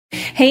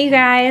Hey you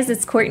guys,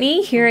 it's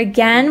Courtney here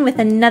again with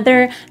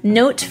another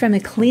note from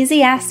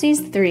Ecclesiastes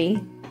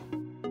 3.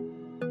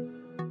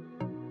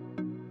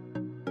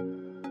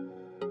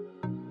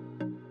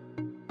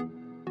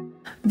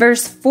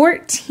 Verse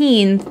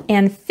 14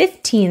 and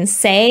 15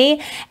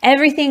 say,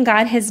 everything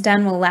God has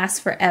done will last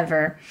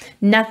forever.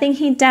 Nothing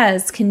he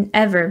does can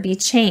ever be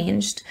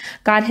changed.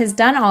 God has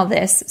done all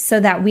this so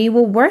that we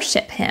will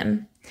worship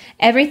him.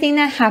 Everything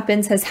that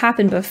happens has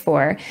happened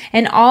before,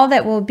 and all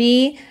that will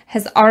be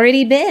has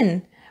already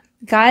been.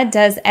 God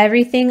does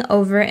everything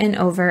over and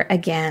over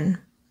again.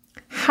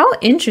 How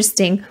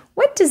interesting.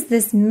 What does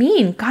this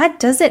mean? God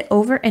does it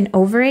over and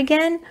over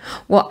again?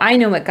 Well, I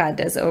know what God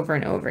does over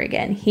and over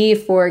again. He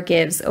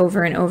forgives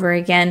over and over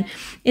again.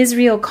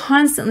 Israel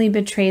constantly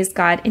betrays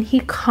God, and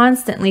he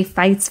constantly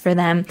fights for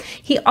them.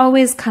 He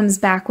always comes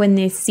back when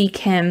they seek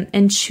him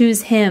and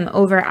choose him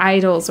over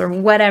idols or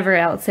whatever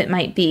else it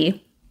might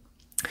be.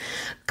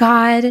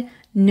 God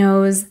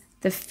knows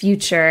the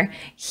future.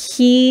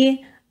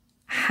 He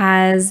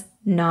has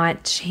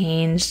not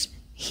changed.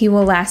 He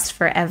will last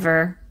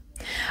forever.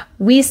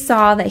 We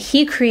saw that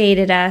he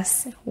created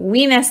us.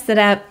 We messed it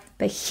up,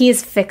 but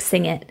he's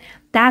fixing it.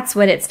 That's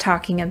what it's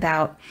talking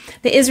about.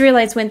 The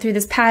Israelites went through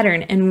this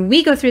pattern, and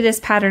we go through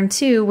this pattern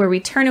too, where we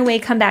turn away,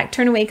 come back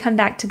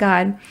to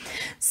God.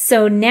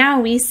 So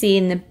now we see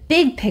in the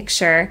big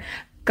picture,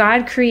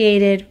 God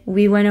created,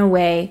 we went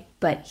away,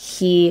 but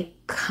he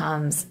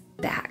comes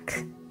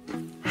back.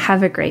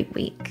 Have a great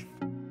week.